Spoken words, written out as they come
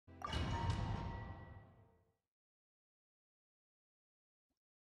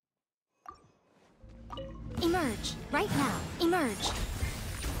Emerge, right now, emerge.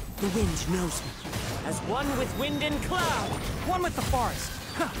 The wind knows me. As one with wind and cloud. One with the forest.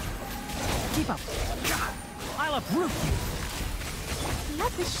 Huh. Keep up. I'll uproot you.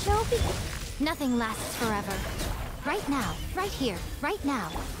 Let the show begin. Nothing lasts forever. Right now, right here, right now.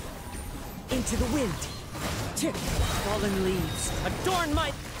 Into the wind. Tip. Fallen leaves. Adorn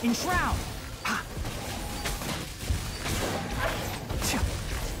my... Enshroud.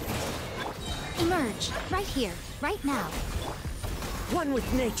 Emerge, right here, right now. One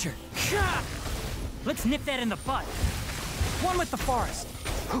with nature. Let's nip that in the bud. One with the forest.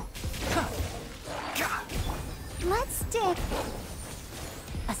 Let's dig.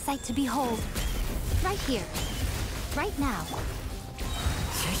 A sight to behold. Right here, right now.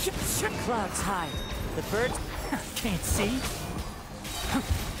 Clouds high. The birds Can't see.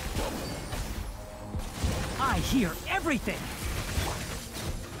 I hear everything.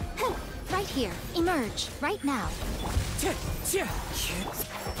 Right here, emerge, right now.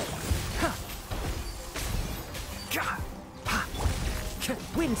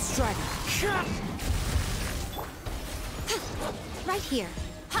 Wind strider. Right here.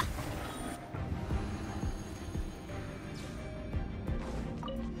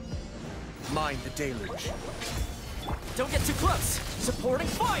 Mind the deluge. Don't get too close. Supporting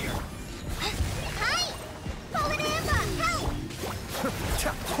fire. Hi! Fallen Amber, help!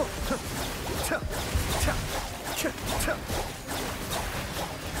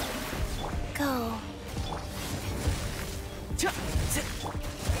 Go.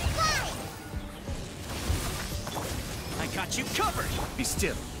 Fly! I got you covered. Be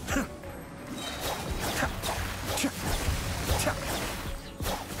still.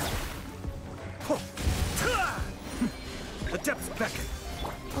 The depths beckon.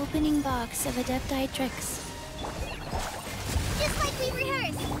 Opening box of Adepti tricks. Just like we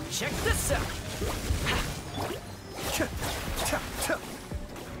rehearsed! Check this out.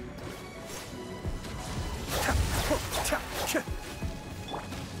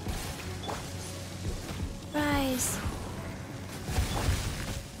 Rise.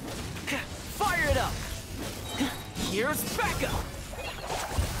 Fire it up. Here's backup.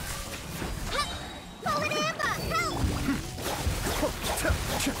 Fallen Amber, help!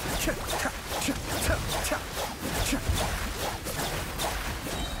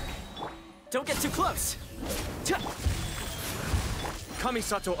 Don't get too close.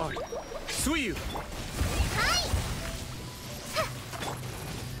 Kamisato art. Suiyu. Hi! Fly!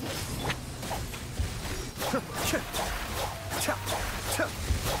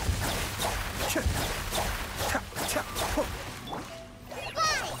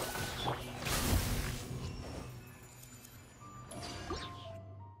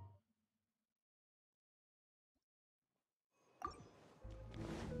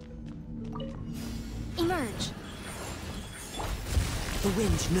 Emerge. The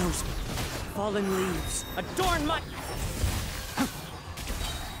wind knows me. Fallen leaves. Adorn my...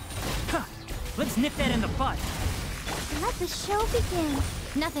 Let's nip that in the bud. Let the show begin.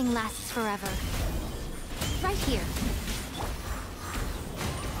 Nothing lasts forever. Right here.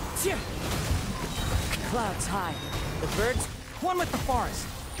 Clouds high. The birds One with the forest.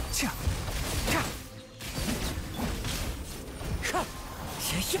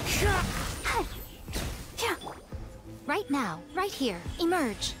 Right now, right here.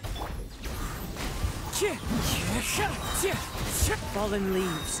 Emerge. fallen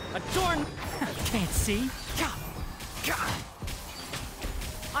leaves. Adorn... Can't see.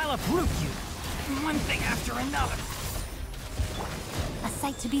 I'll uproot you. One thing after another. A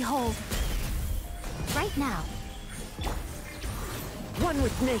sight to behold. Right now. One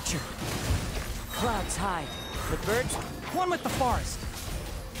with nature. Clouds high. The birds One with the forest.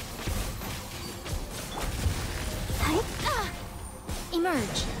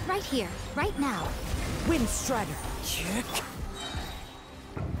 Emerge. Right here. Right now. wind strider.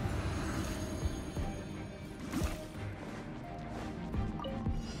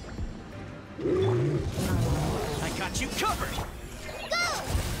 I got you covered. Go!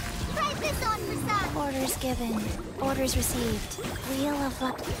 Try this on for Sun. Orders given. Orders received. Wheel of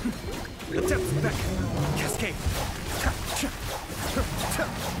luck. The depths beckon. Cascade.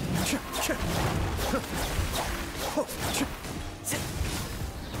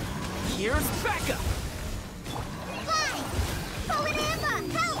 Here's backup. Fly! Fallen Amber,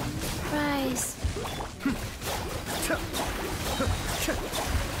 help! Rise.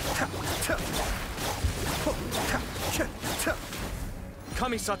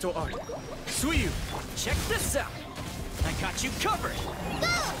 Kamisato art. Suiyu. Check this out. I got you covered.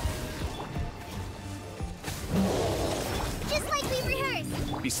 Go! Just like we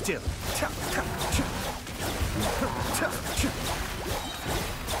rehearsed. Be still.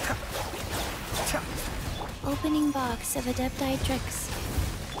 Opening box of Adepti tricks.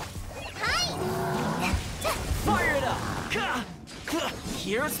 Fire it up!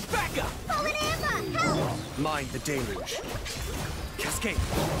 Here's backup! Mind the deluge. Cascade.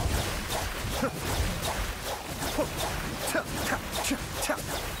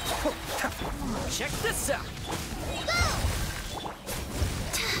 Check this out!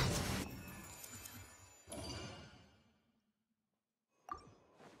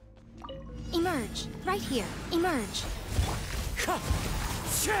 Emerge. Right here. Emerge.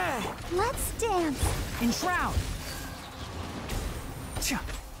 Let's dance. Enshroud.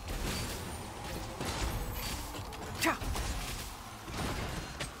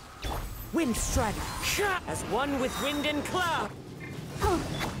 Wind Strider! As one with wind and cloud! Oh,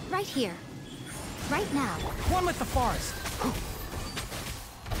 right here. Right now. One with the forest.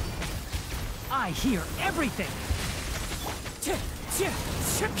 I hear everything.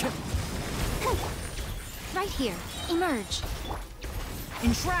 Right here. Emerge.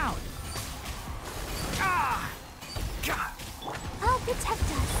 Enshroud. I'll protect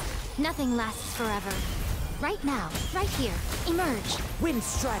us. Nothing lasts forever. Right now. Right here. Emerge. Wind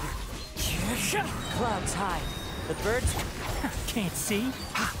Strider! Clouds high. The birds... Can't see.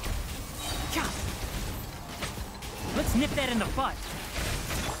 Let's nip that in the butt.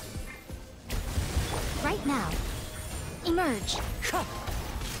 Right now. Emerge.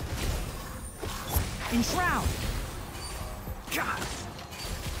 Enshroud.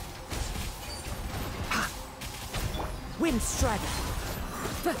 Wind Strider!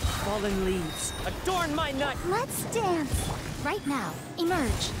 Fallen leaves, adorn my night! Let's dance. Right now.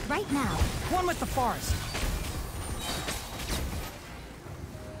 Emerge. Right now. One with the forest.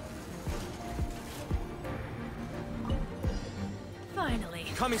 Finally,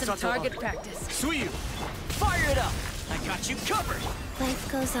 Kami-sato some target arc. practice. Suiyu. Fire it up! I got you covered!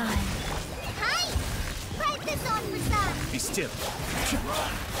 Life goes on. Hi! Pipe this on for some. Be still.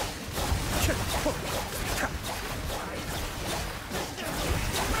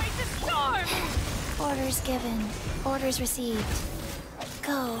 Right the storm! Orders given. Orders received.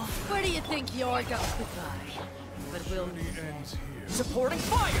 Go. Where do you think you're going? Goodbye. But we'll... Supporting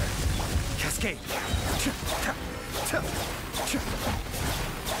fire! Cascade.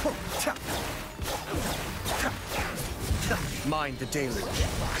 Mind the deluge.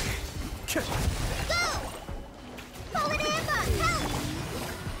 Go! Fallen Amber! Help!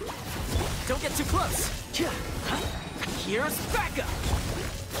 Don't get too close! Here's backup!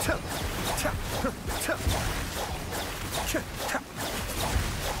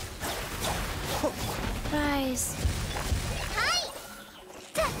 Rise.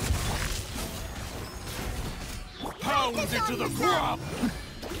 Pound into the ground.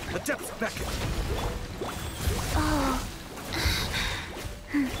 The depths beckon. Oh.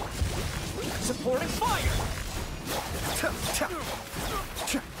 Supporting fire!